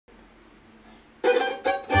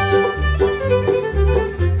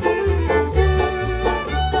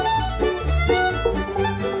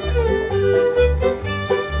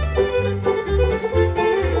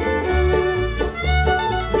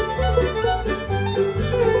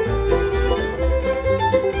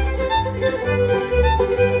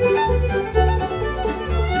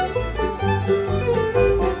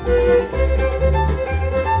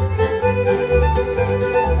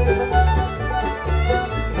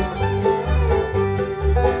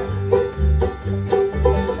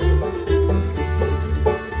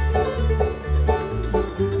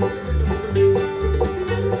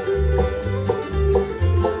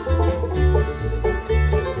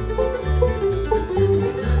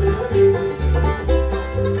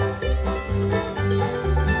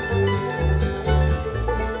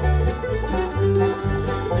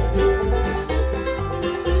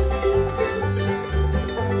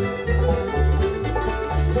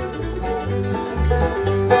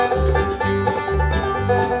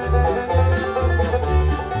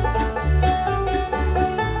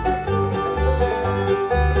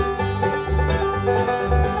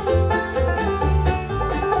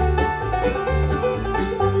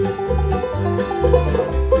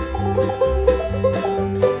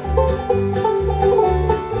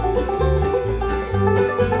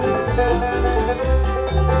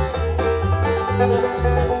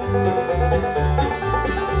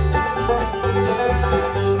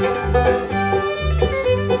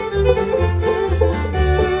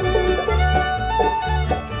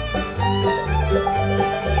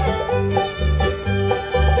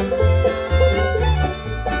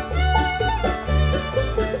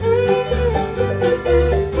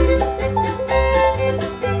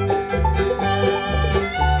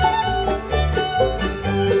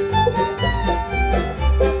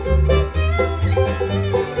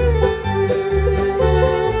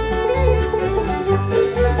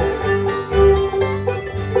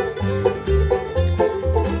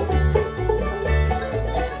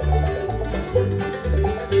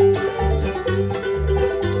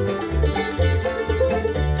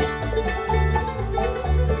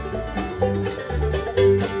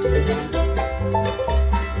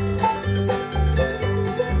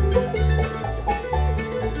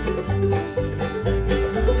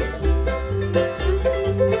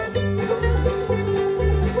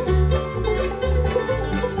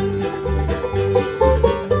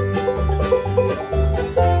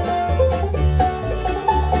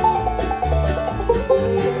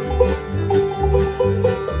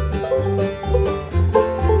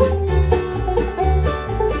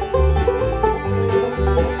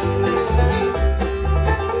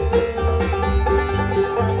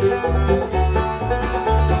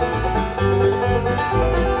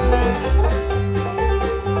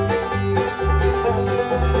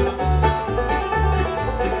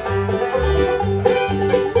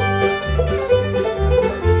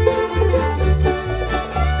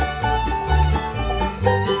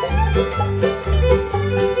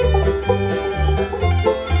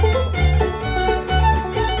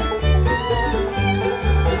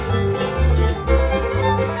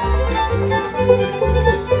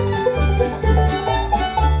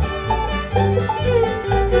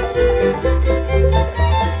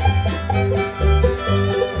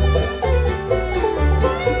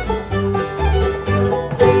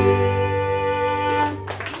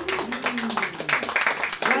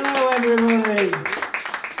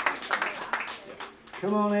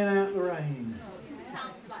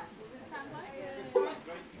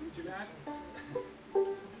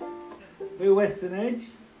We're Western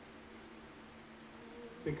Edge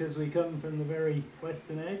because we come from the very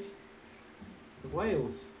western edge of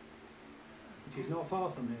Wales, which is not far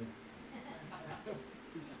from here.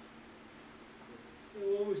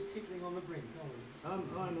 We're always teetering on the brink, aren't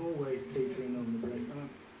we? I'm always teetering on the brink.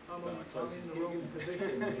 I'm in the wrong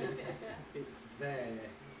position here. It's there.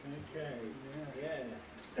 Okay.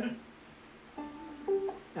 Yeah.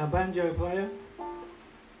 Our banjo player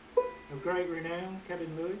of great renown,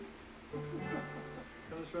 Kevin Lewis,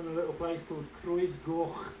 comes from a little place called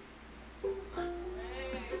Kruisgoch.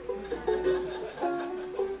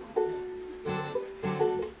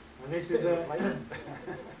 And this is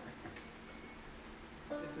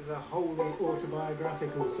a wholly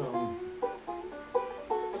autobiographical song.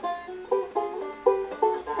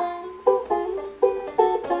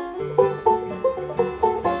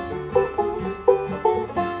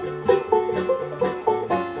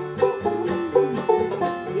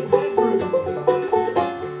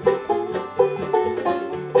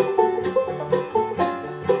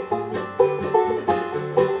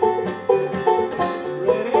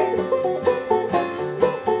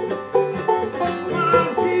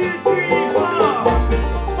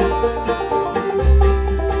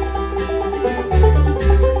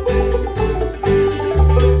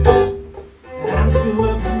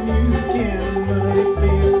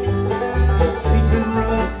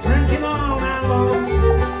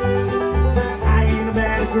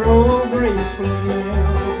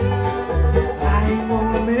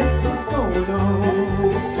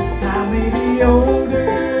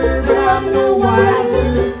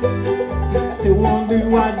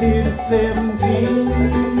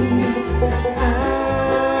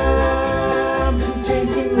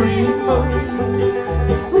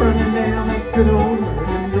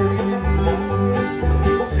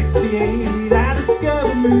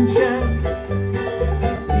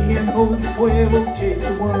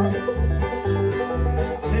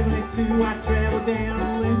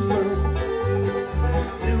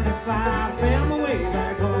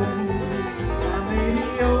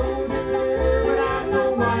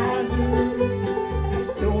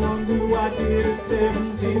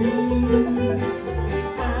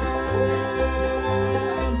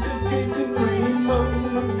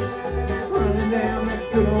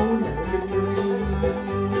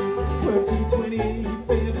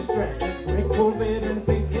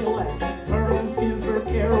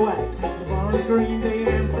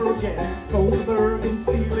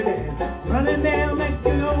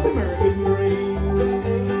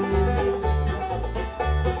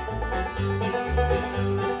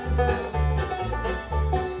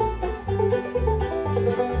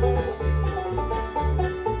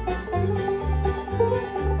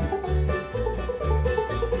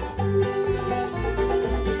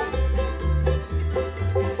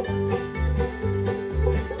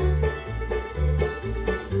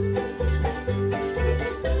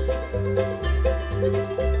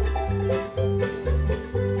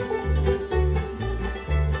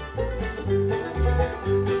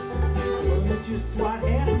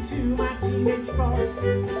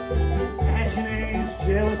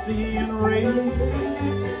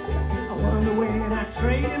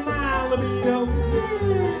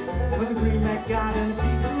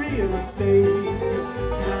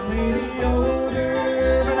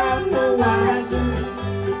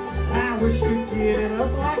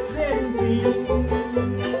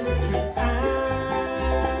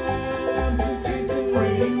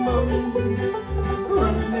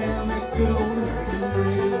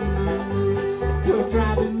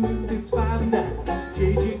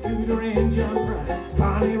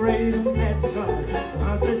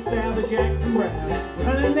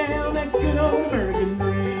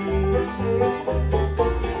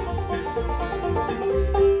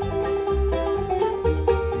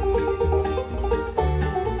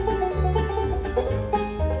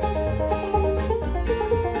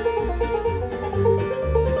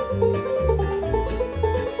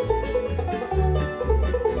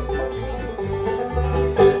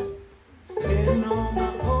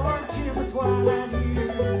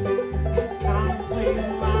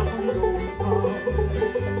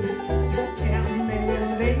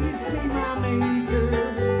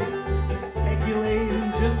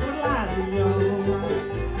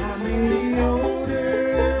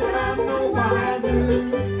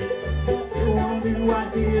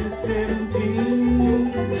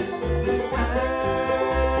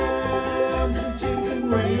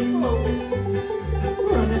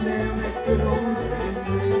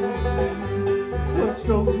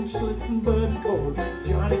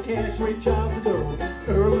 Ray Charles, the Doors,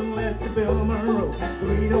 Earl and Lester, Bill Monroe,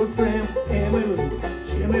 Burritos, Grand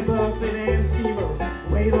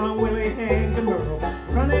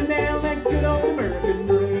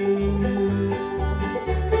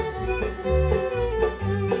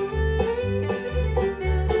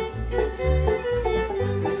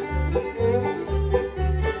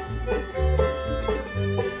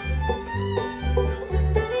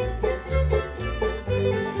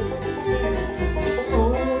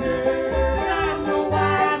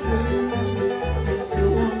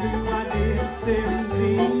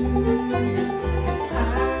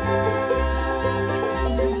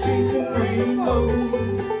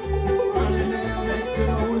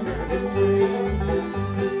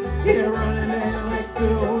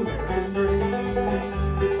good old American dream.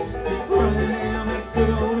 Running down that good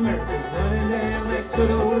old American, running down that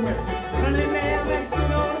good old American, running down that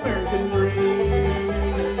good old American dream.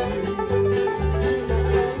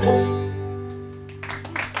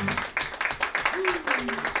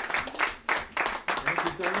 Thank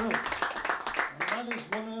you so much. And that is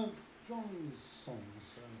one of John's songs.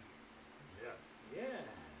 Yeah,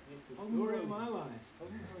 it's a story of my life.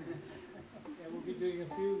 Yeah, we'll be doing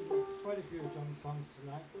quite a few of John's songs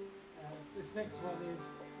tonight. This next one is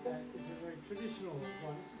a very traditional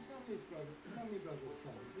one. It's a Stanley Brothers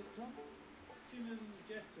song, is it, John? Jim and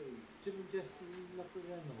Jesse. Jim and Jesse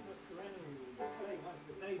McReynolds.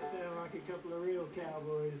 They sound like a couple of real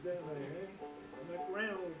cowboys, don't they? Eh?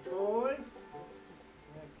 McReynolds boys.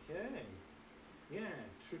 Okay. Yeah,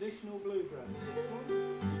 traditional bluegrass. This one.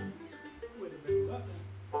 With a bit of luck.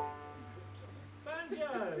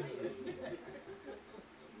 Banjo.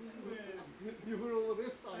 You were all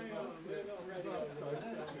this side Hang last on, they're not ready.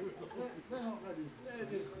 They're not ready. They're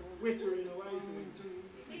just wittering away to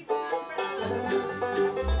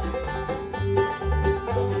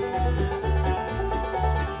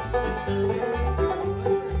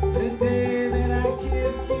the day that I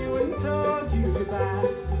kissed you and told you goodbye,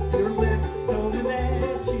 your lips told me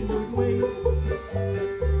that you would wait,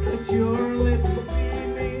 but your lips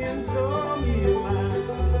deceived me and told me a lie,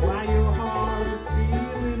 why your heart is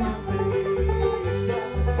sealing my fate.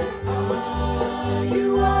 Ah,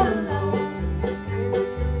 you are alone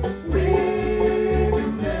with your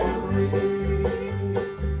memory.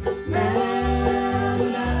 Now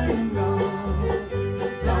that I am gone,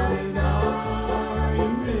 darling, are you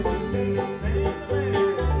missing me?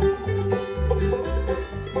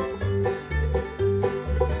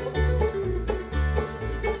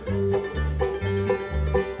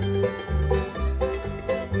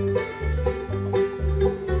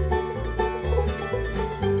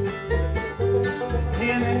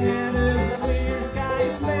 And ahead of the clear sky,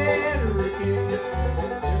 you met her again,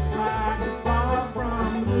 just like a fall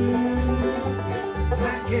from blue.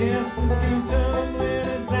 My kisses came tumbling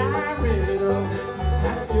as I read it all. I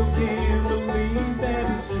still can't believe that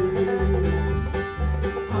it's true.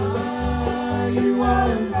 Ah, you are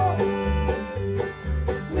alone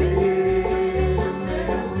with your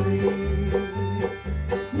memory.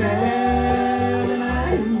 Now that I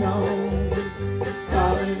am gone,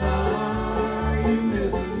 darling, are you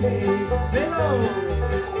missing me? Hello.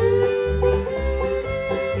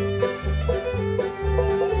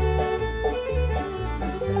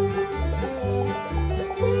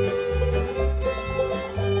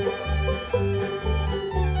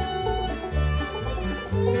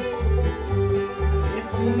 It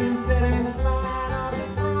seems that in spite of the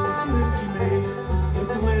promise you made, the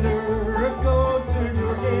glitter of gold turned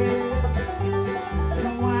your head.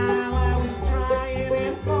 And while I was trying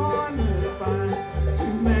and born to find,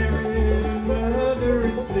 you married another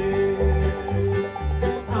instead.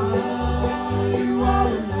 Ah, you are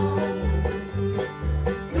alone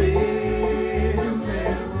with your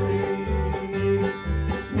memory.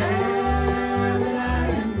 Now that I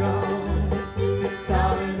am gone,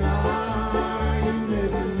 darling, are you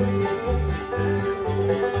missing me?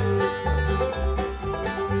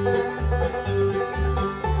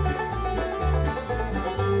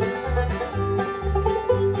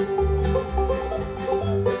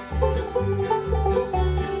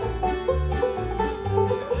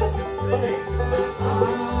 Let's sing.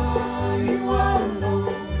 Ah, you are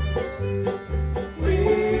alone with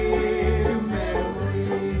your memory.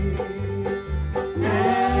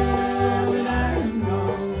 Now that I am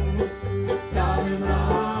gone, darling,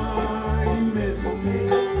 are you missing me?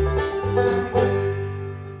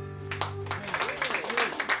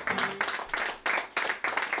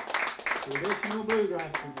 Traditional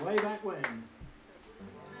bluegrass from way back when.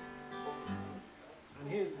 And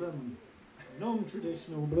here's some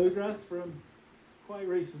non-traditional bluegrass from quite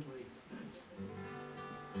recently.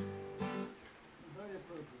 Very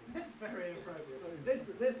appropriate. It's very appropriate.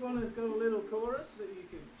 This one has got a little chorus that you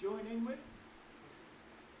could join in with.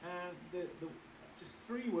 And just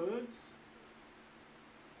 3 words.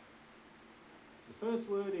 The first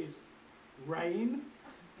word is rain.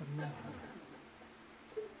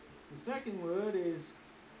 The second word is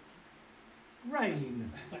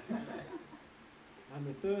rain. And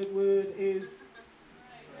the third word is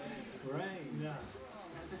rain. Yeah.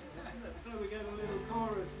 So we get a little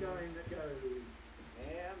chorus going that goes,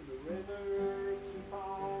 and the river keep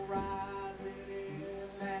on rising in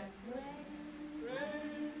that rain,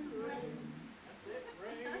 rain, rain. That's it,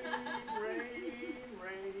 rain, rain,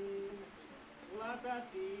 rain.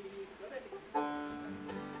 La-da-dee. Got it?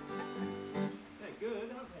 They're good,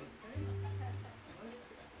 aren't they? Hey?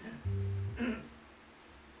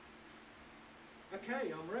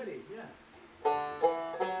 Okay, I'm ready, yeah.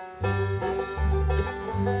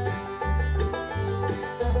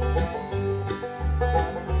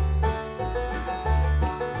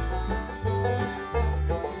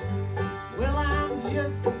 Well, I'm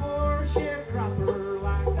just a poor sharecropper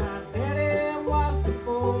like my daddy was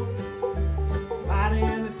before,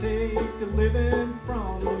 fighting to take a living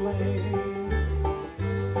from the land.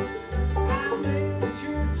 I went to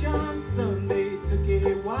church on Sunday, took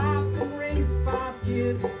a wife and raised 5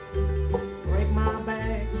 kids, break my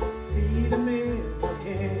back, feed them if I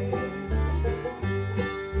can.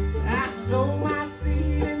 I sow my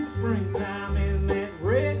seed in springtime in that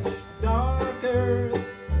rich, dark earth,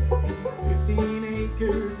 15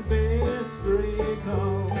 acres of best gray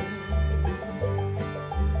corn.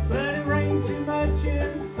 But it rained too much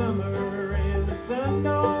in summer and the sun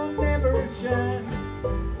don't never shine.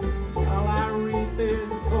 All I reap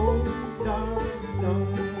is a cold, dark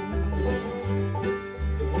stone.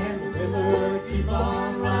 And the river keep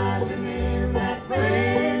on rising in that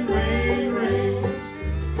rain, rain, rain.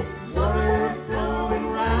 There's water flowing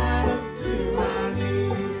right up to my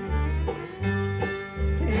knees.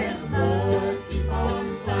 And the mud keep on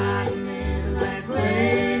sliding in that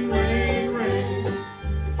rain, rain, rain.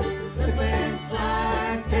 Slip and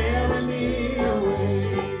slide, carry me away.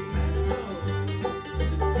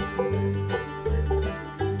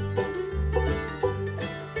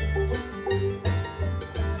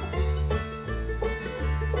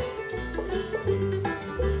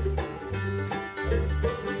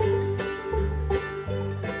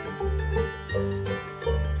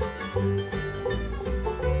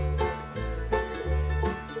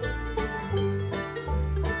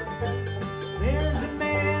 There's a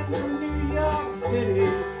man from New York City,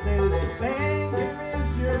 says the banker is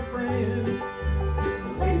your friend,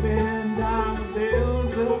 waving dollar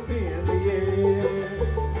bills up in the air.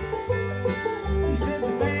 He said the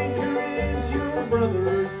banker is your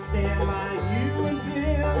brother, stand by you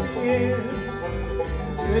until the end.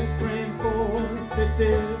 Good friend for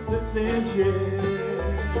 50% share.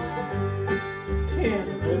 And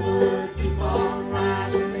the river keep on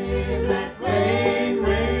rising in that rain,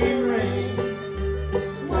 rain, rain.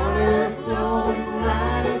 Water flowing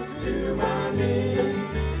right up to my knees.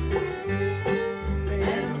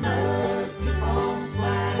 And the mud keep on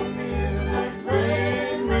sliding in that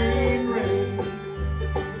rain, rain, rain.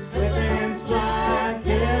 Slip and slide,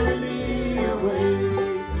 carry me away.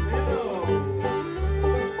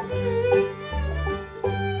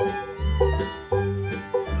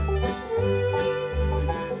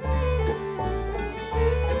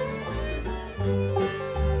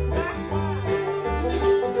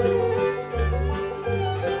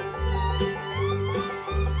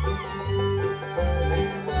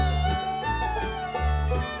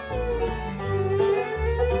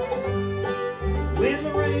 When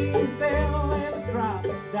the rain fell and the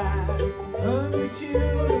crops died, hungry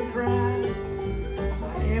children cried,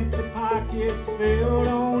 my empty pockets filled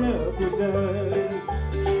on up with dust.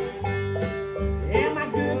 And my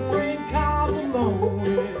good friend called the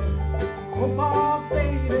lonely, hope all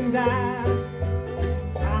fade and die.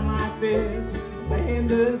 Time like this, man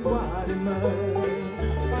does what he must.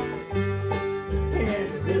 And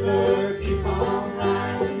the river keep on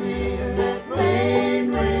rising in that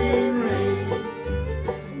rain, rain,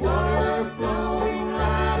 rain. Water flowing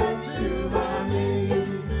right up to my knees.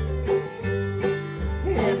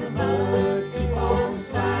 And the mud keep on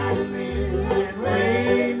sliding in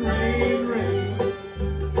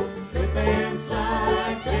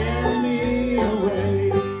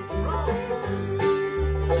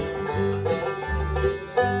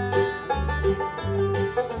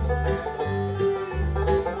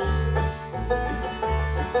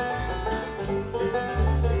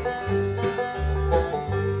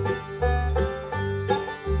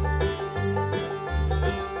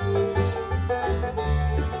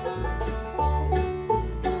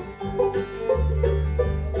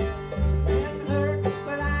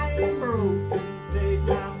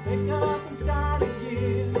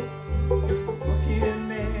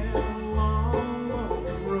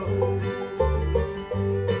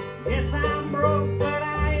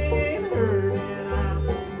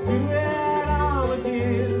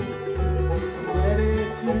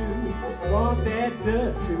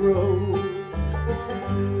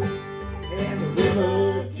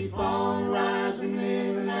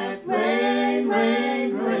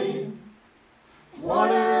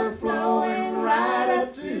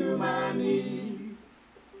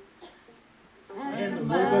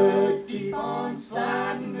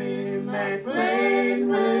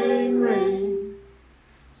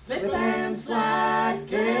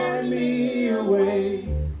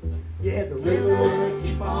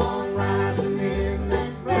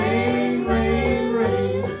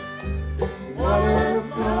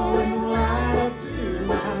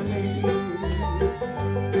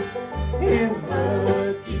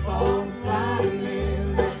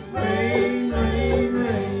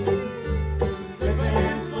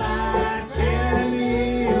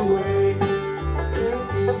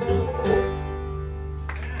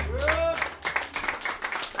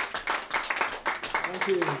Thank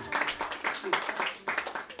you.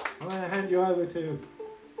 I'm going to hand you over to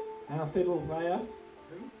our fiddle player,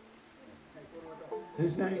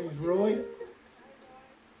 whose name is Roy,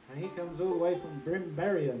 and he comes all the way from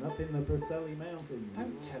Brimberian up in the Preseli Mountains.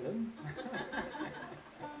 Don't tell him.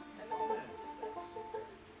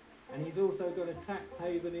 And he's also got a tax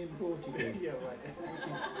haven in Portugal, Yeah, right.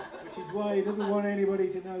 which is why he doesn't want anybody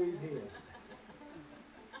to know he's here.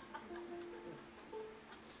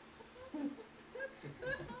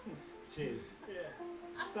 Cheers.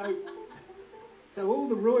 So all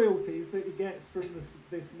the royalties that he gets from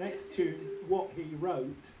this next tune, what he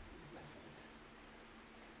wrote,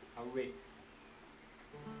 I writ.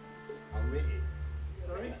 I writ it.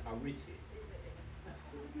 sorry? I writ it.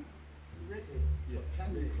 Written. Yeah.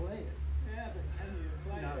 Can you play it? Yeah, but can you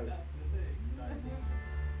play No. it? That's the thing. No.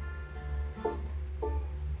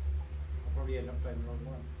 I'll probably end up playing the wrong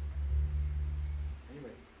one.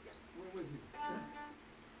 Anyway. We're with you. How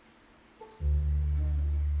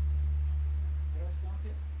do I start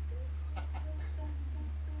it?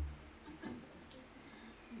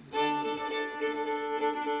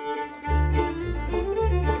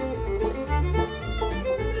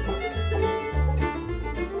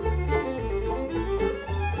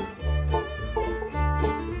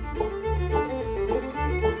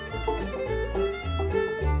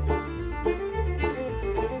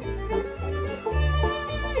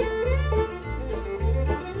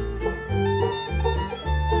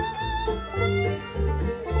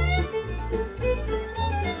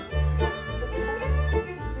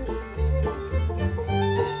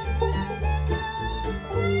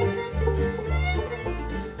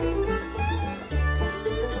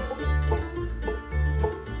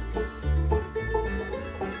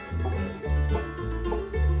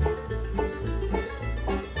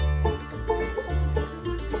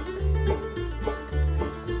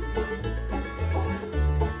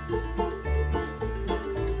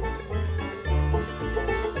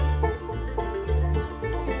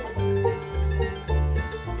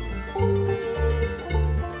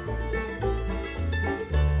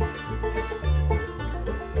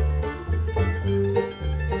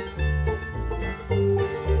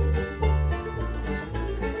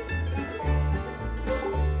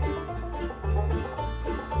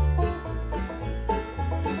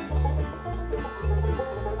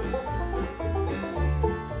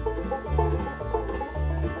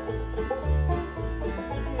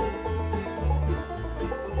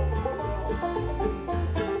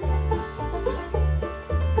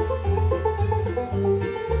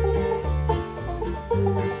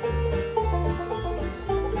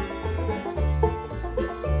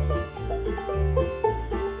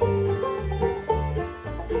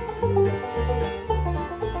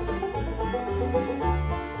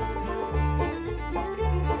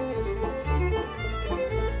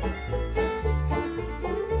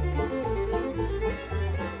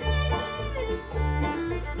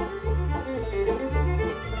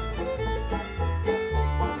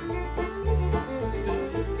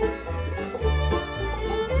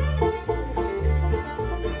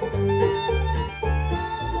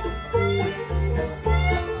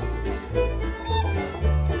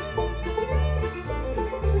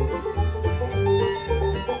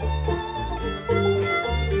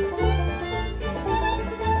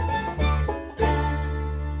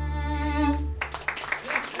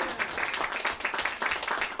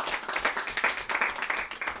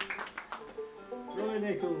 Roy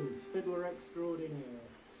Nichols, fiddler extraordinaire.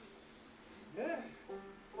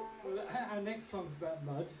 Well, our next song's about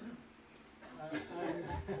mud. And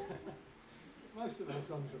most of our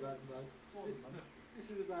songs are about mud. This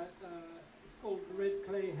is about, it's called Red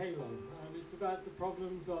Clay Halo, and it's about the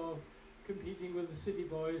problems of competing with the city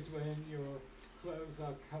boys when your clothes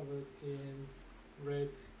are covered in red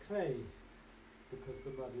clay because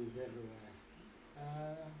the mud is everywhere.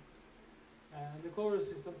 And the chorus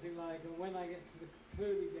is something like, and when I get to the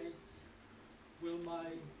pearly gates, will my...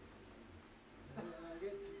 When I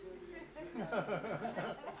get to pearly gates,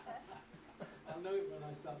 I'll know it when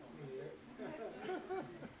I start singing it.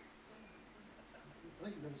 I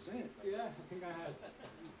think you better sing it. Yeah, I think I had.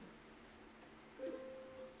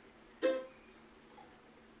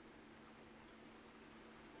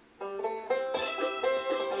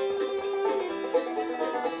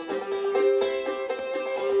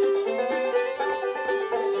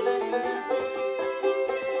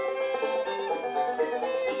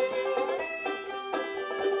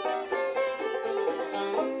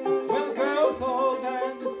 Well, girls all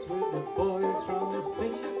dance with the boys from the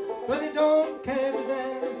city, but they don't care to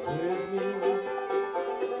dance with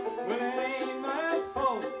me.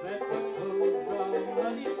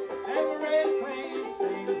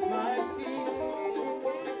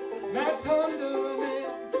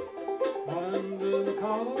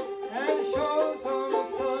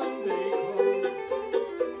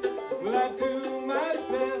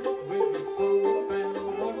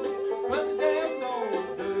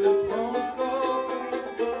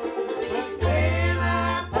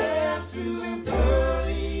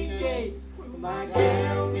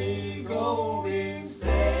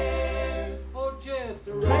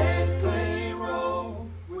 just a red clay roll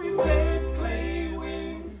with red clay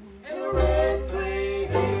wings and a red clay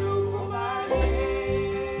halo for my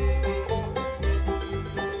head.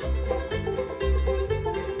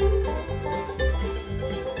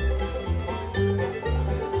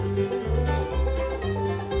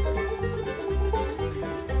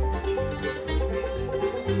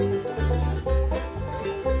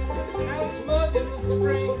 Now it's mud in the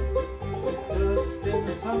spring, dust in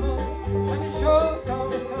the summer, and it shows on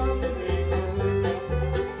the sun.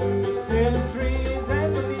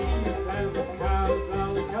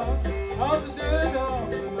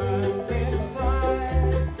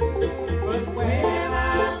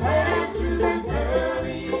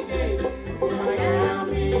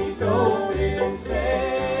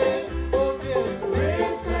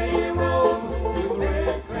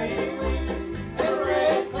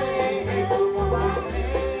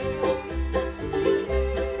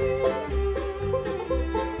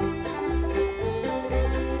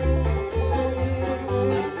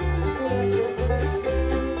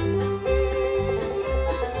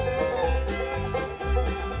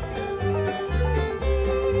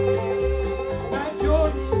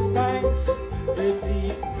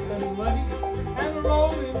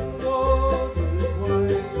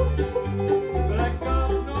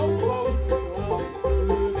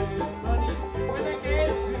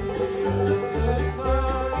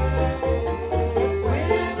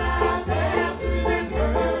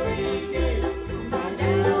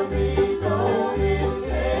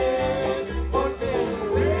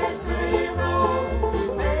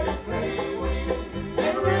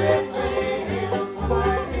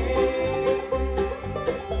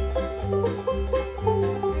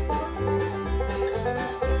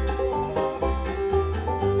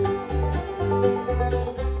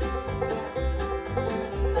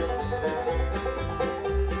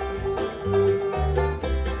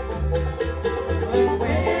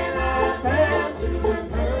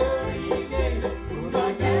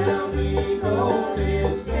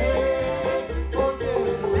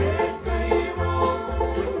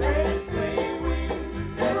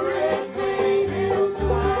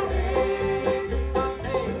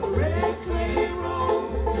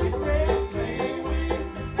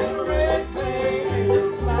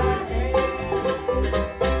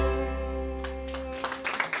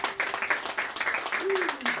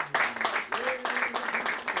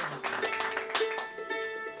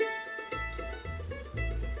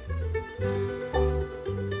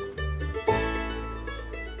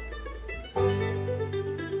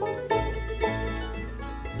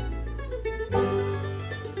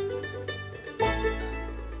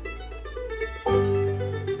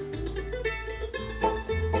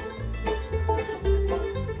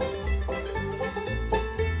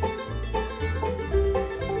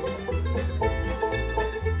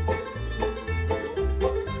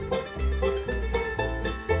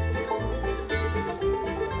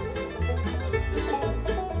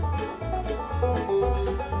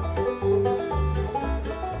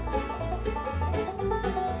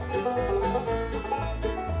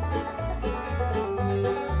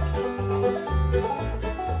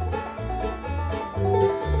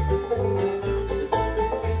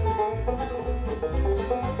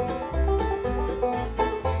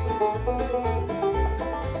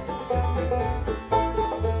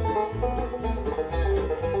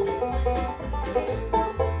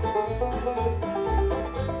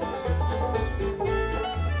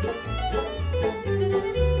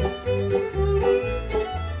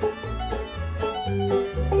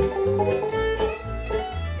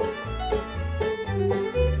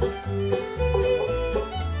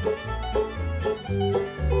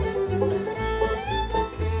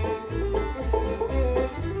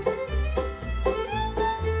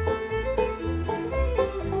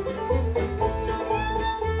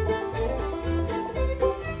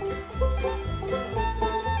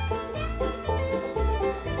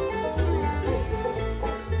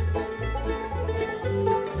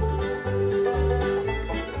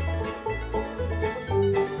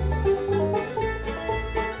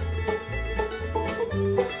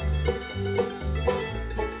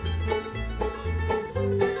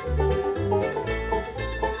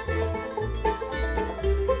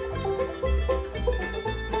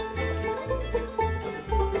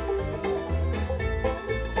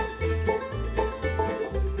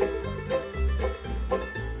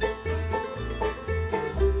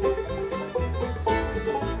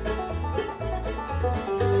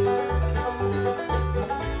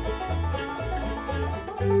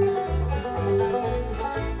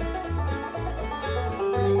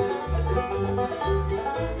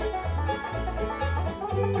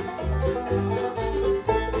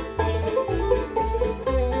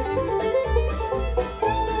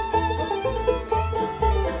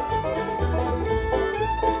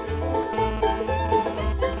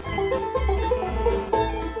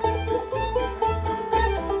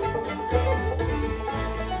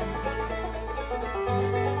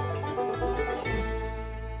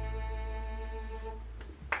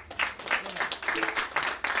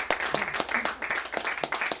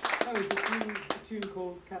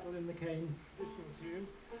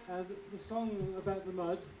 The song about the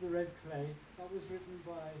mud, the red clay, that was written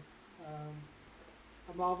by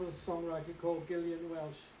a marvellous songwriter called Gillian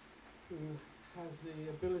Welsh, who has the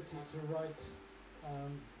ability to write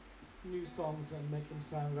new songs and make them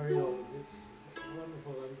sound very old. It's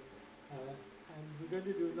wonderful, and we're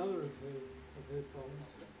going to do another of her songs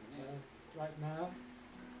right now,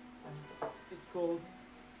 and it's called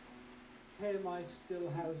Tear My Still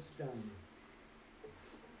House Down.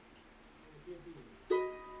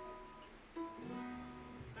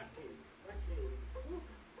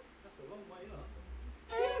 That's a long way up.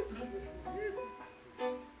 Yes! Yes!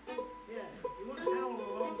 Yeah, if you want to howl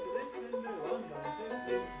along to this, then do. I'm going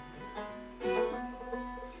to.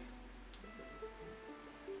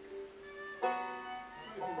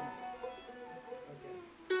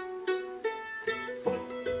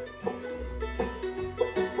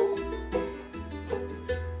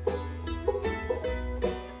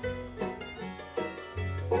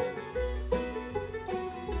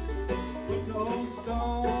 Put no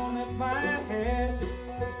stone at my head,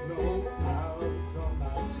 no clouds on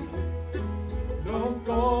my teeth, no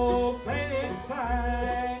gold-plated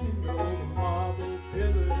sign, no marble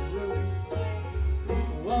pillared room.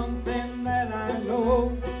 One thing that I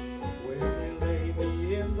know, when they lay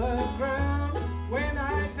me in the ground, when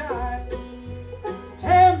I die,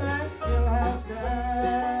 tear my still house down,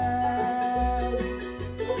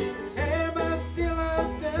 tear my still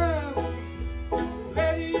house down.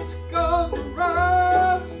 Let each go to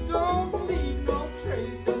rust. Don't leave no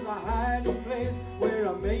trace of the hiding place where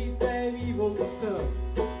I made that evil stuff.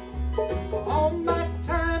 All my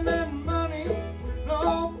time and money,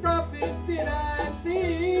 no profit did I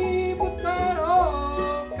see, but that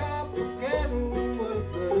old copper kettle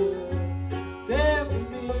was dead to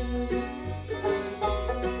me.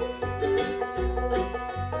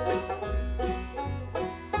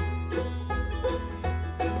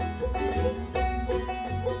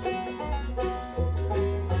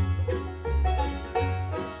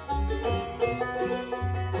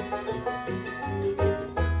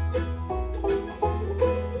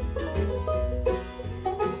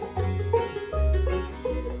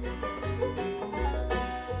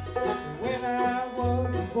 When I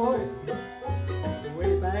was a boy,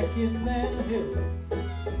 way back in them hills,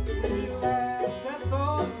 we laughed at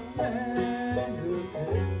those men who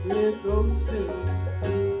tended those stills.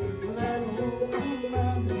 That old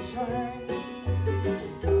mountain shine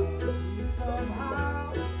got me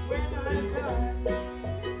somehow. When I die,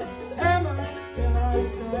 tear my still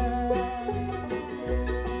house down,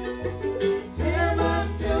 tear my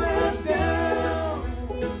still house down.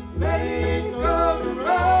 Let it go to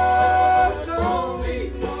rust. Don't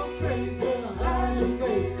leave no trace of the hiding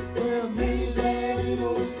place where I made that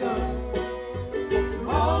evil stuff.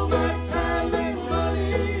 All my time and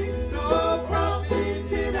money, no profit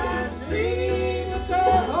did I see, but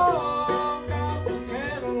that old copper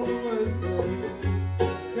kettle was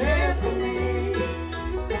dead for me.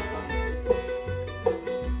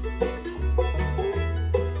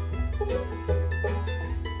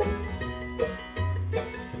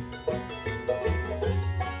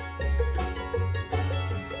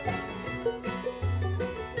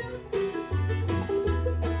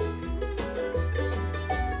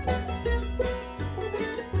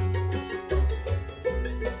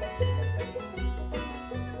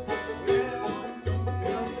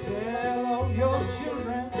 Well, tell all your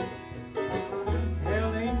children,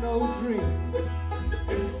 hell ain't no dream.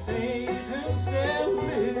 Satan still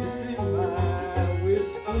lives in my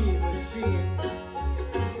whiskey machine.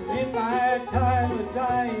 In my time of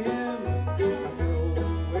dying, I know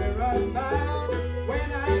where I'm bound.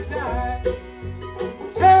 When I die,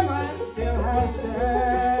 tear my still house down,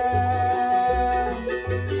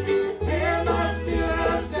 tear my still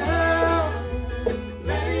house down.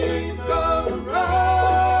 Let it go to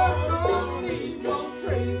rust. Don't leave no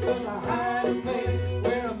trace of the hiding place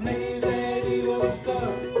where I made that evil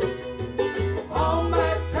stuff. All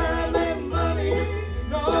my time and money,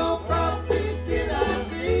 no profit did I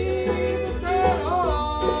see, but that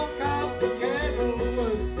old copper kettle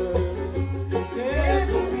was dead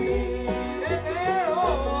for me. That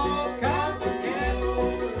old copper kettle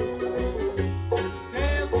was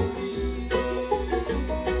dead for me.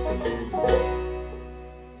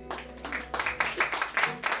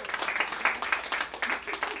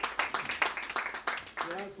 So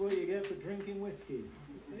that's what you get for drinking whiskey,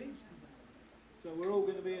 you see? So we're all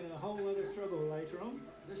going to be in a whole lot of trouble later on.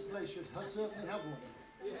 This place should certainly have one.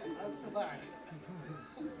 Out the back.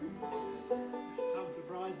 I'm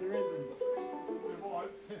surprised there isn't. There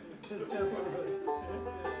was.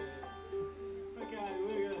 Okay,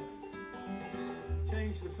 we're going to change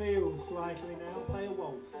change the feel slightly now, play a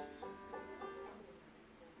waltz.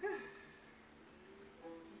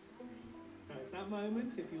 So it's that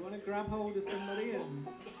moment, if you want to grab hold of somebody and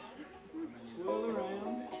twirl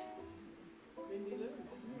around. Lindy Lou,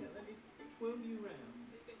 yeah, let me twirl you round.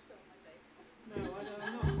 No,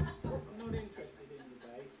 I'm not interested in the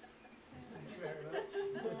bass. Thank you very much.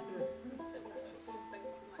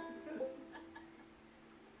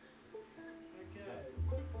 Okay.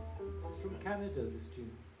 This is from Canada, this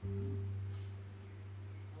tune. Are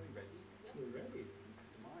we ready? We're ready.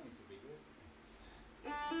 Some eyes will be good.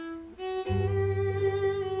 Thank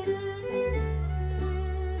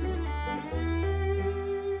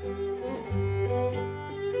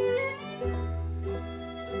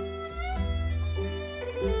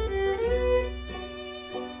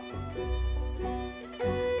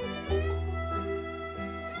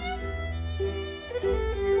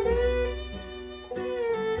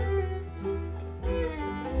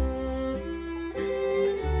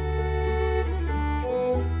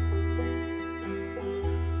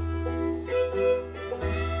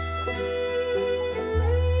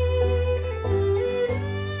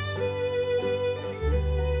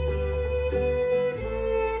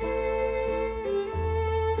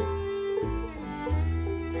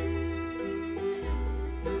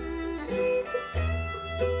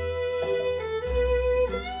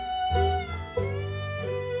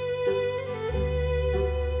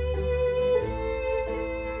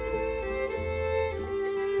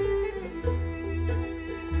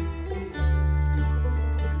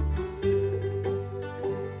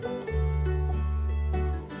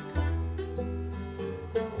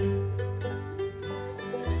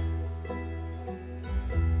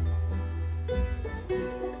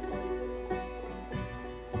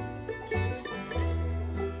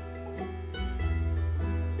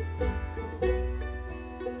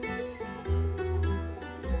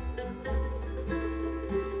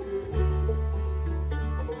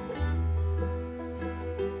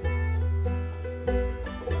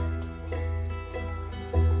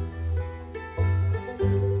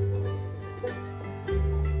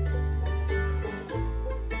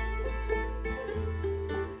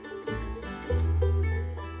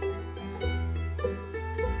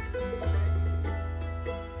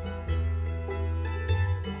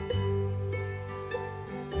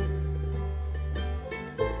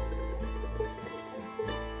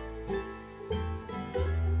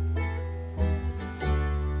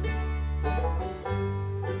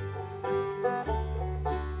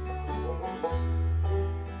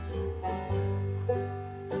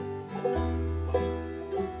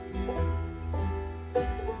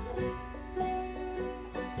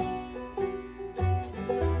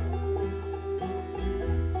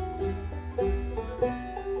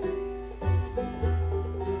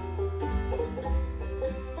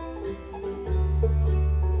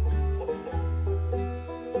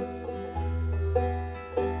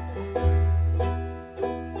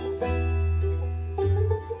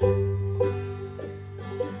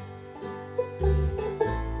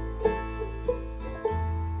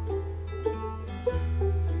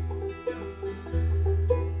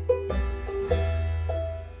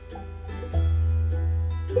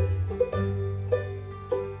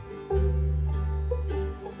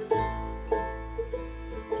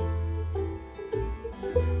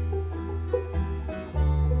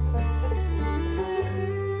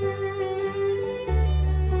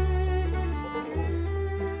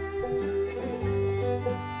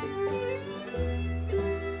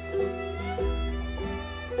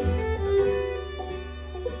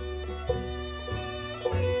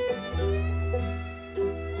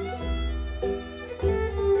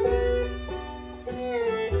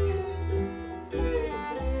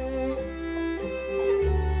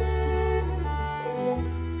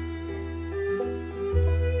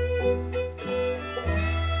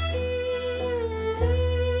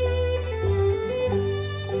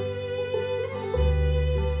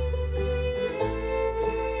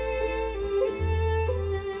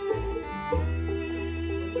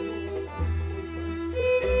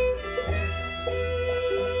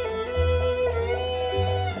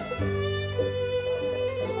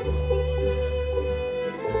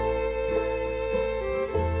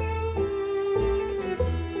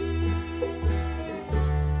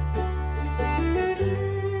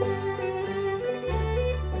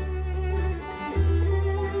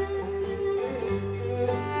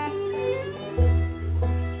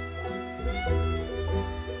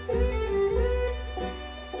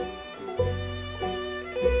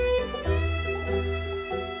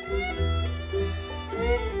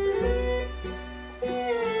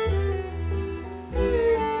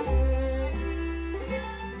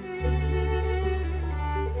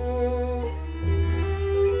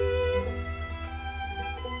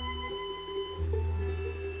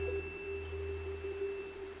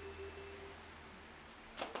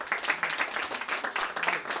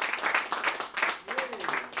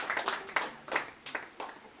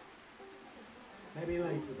Maybe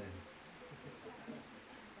later then.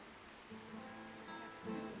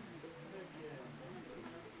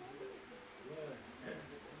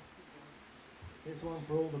 Here's one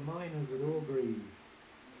for all the miners at Orgreave.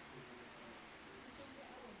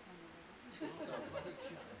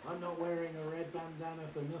 I'm not wearing a red bandana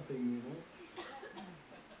for nothing, you know.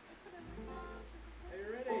 Are you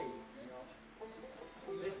ready?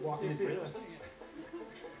 This is a,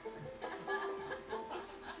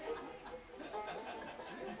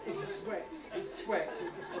 It's sweat. It's sweat. It's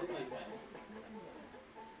just what it is.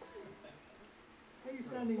 are you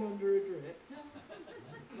standing under a drip?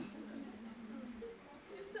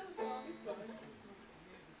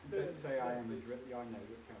 Don't say I am a drip. I know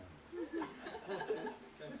it can.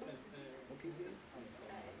 What is it?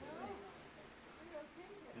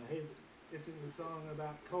 Now this is a song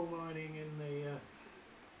about coal mining in the.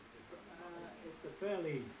 It's a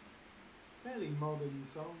fairly modern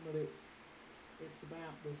song, but it's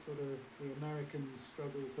about the sort of the American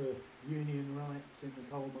struggle for union rights in the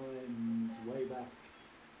coal mines way back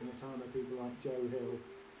in the time of people like Joe Hill.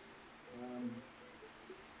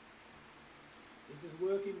 This is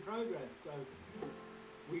work in progress, so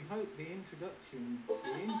we hope the intro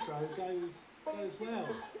goes well.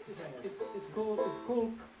 It's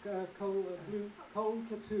called Coal Tattoo. Coal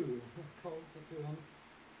Tattoo.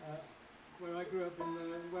 Where I grew up in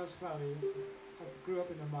the Welsh Valleys, I grew up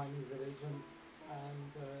in a mining village, and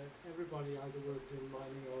everybody either worked in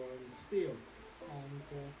mining or in steel. And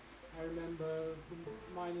I remember the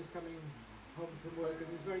miners coming home from work, and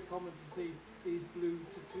it's very common to see these blue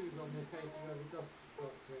tattoos on their faces where the dust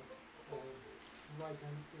got right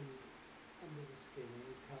under the skin,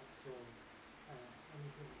 any cuts or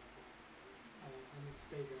anything like that. And it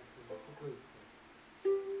stayed there for good.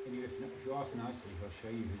 And if you ask nicely, he'll show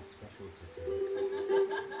you his special tattoo.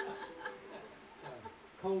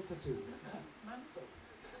 Coal tattoo. Mansell.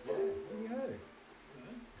 Yeah, have you heard?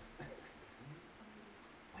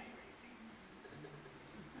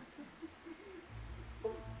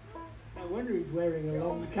 No wonder he's wearing a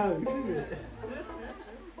long coat, is it?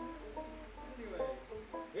 Anyway,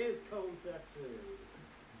 here's Coal Tattoo.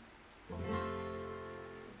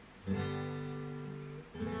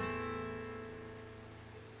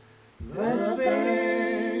 Red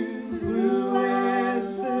veins blue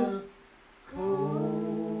as the coal.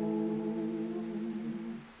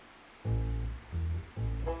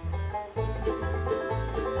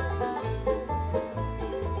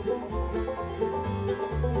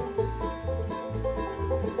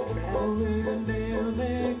 Traveling down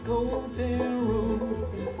that coal town road,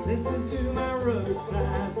 listen to my rug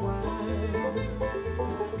ties whine.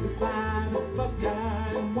 Goodbye to Buckeye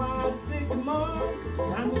and wild sycamore,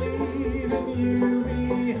 I'm leaving you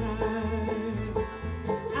behind.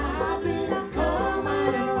 I've been a coal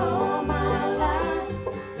miner all my life,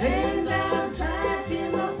 laying down track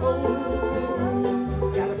in the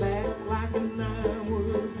hole. Got a back like a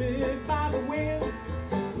 9-wood, bit by the wind,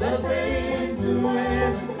 blood veins blue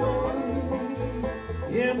as the coal.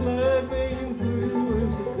 Yeah, blood veins blue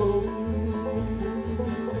as the coal.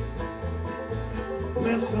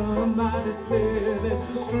 Well, somebody said that's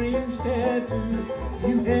a strange tattoo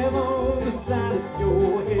you have on the side of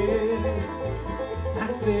your head.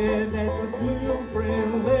 I said that's a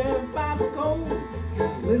blueprint left by the coal,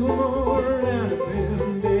 little more than I've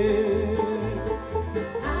been dead.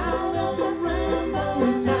 I love the rainbow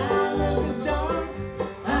and I love the dark,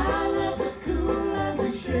 I love the cool and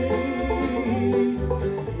the shade.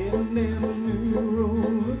 Heading down a new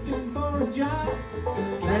road looking for a job,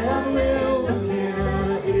 traveling looking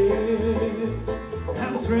ahead.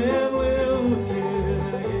 I'm traveling looking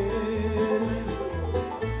ahead.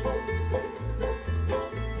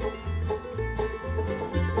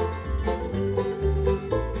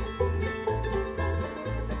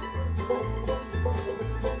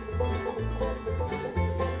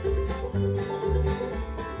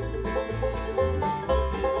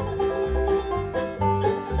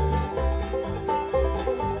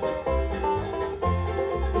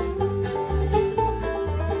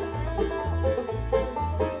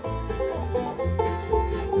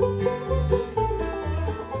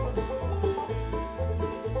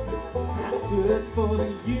 I stood for the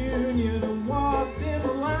union and walked in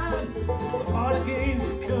the line, fought against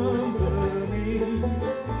the company.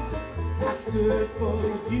 I stood for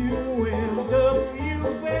the UMWA,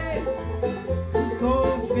 who's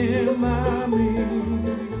gonna stand by me.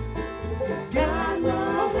 Got no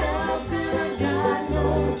house and I got no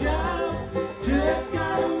job, just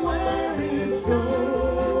got a wearing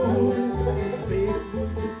soul. Big blue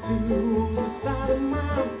tattoo on the side of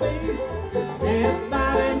my face, left by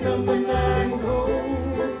that number 9 coal.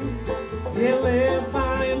 Yeah, left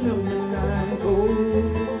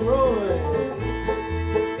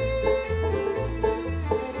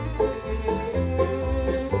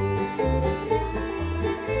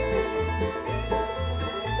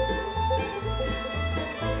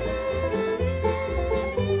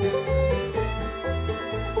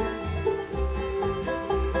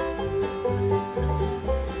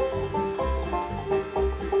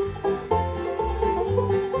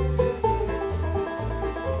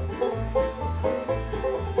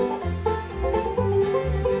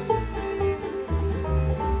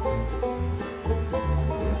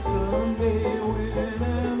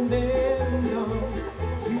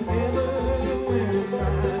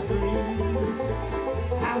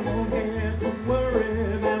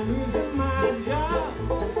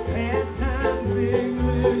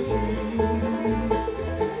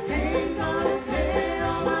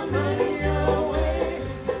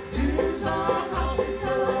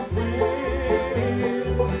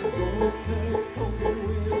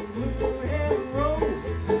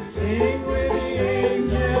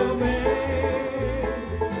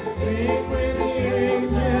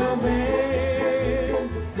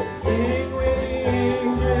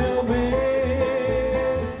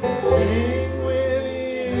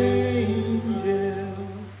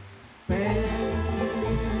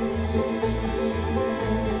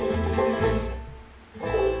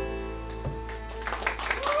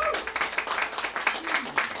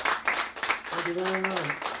you very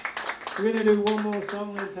much. We're going to do one more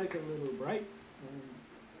song and take a little break.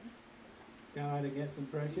 Go out and get some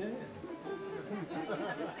fresh air.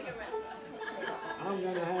 I'm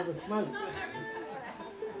going to have a smoke.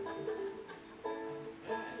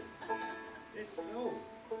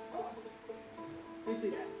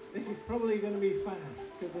 This is probably going to be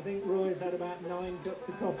fast because I think Roy's had about 9 cups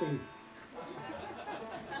of coffee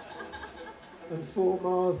and 4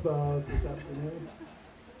 Mars bars this afternoon.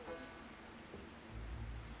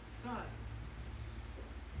 So, let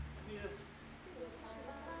me just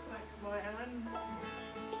flex my hand.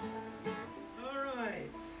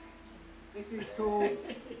 Alright, this is called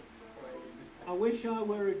I Wish I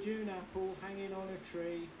Were a June Apple Hanging on a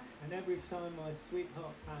Tree, and every time my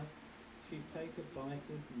sweetheart passed, she'd take a bite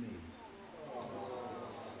of me.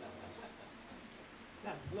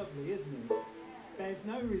 That's lovely, isn't it? There's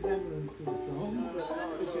no resemblance to the song,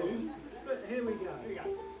 the tune, but here we go.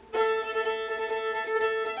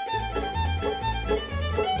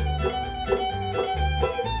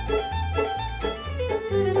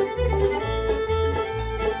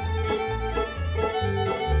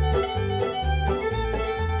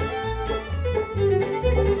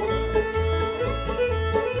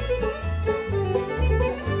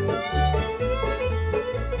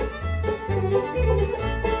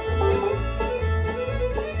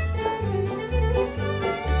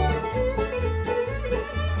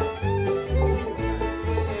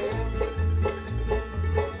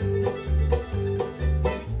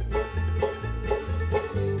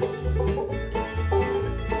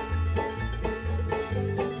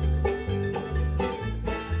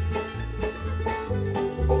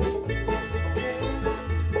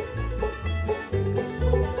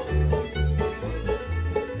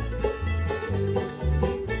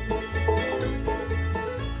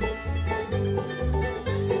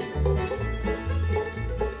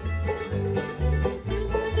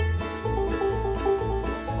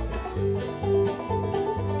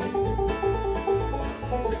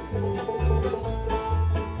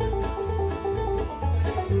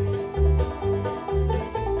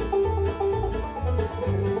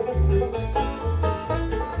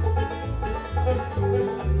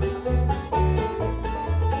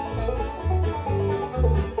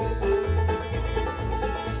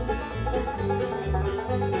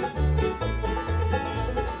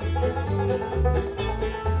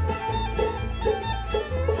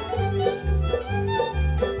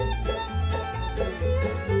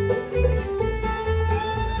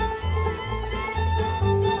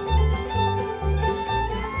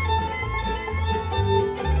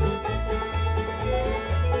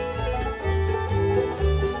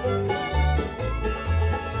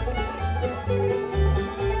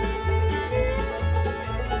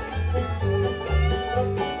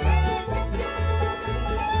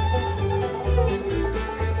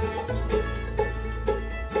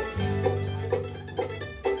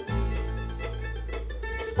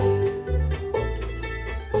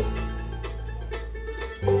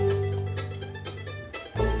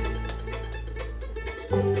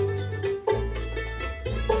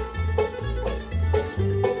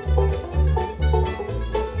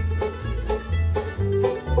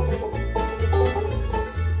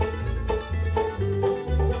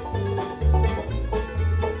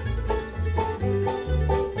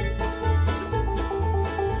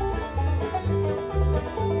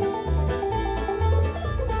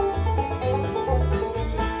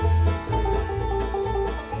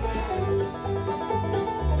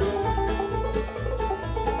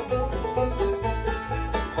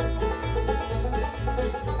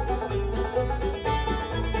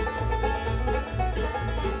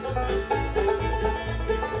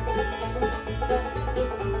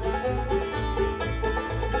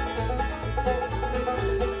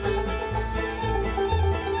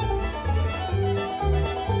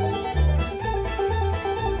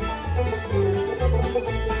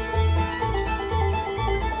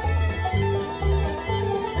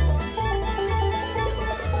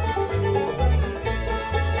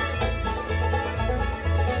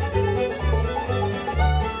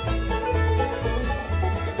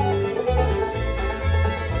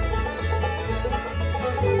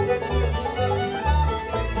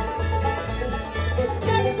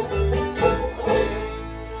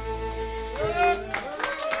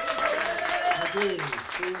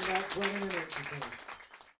 See you in about 20 minutes or so.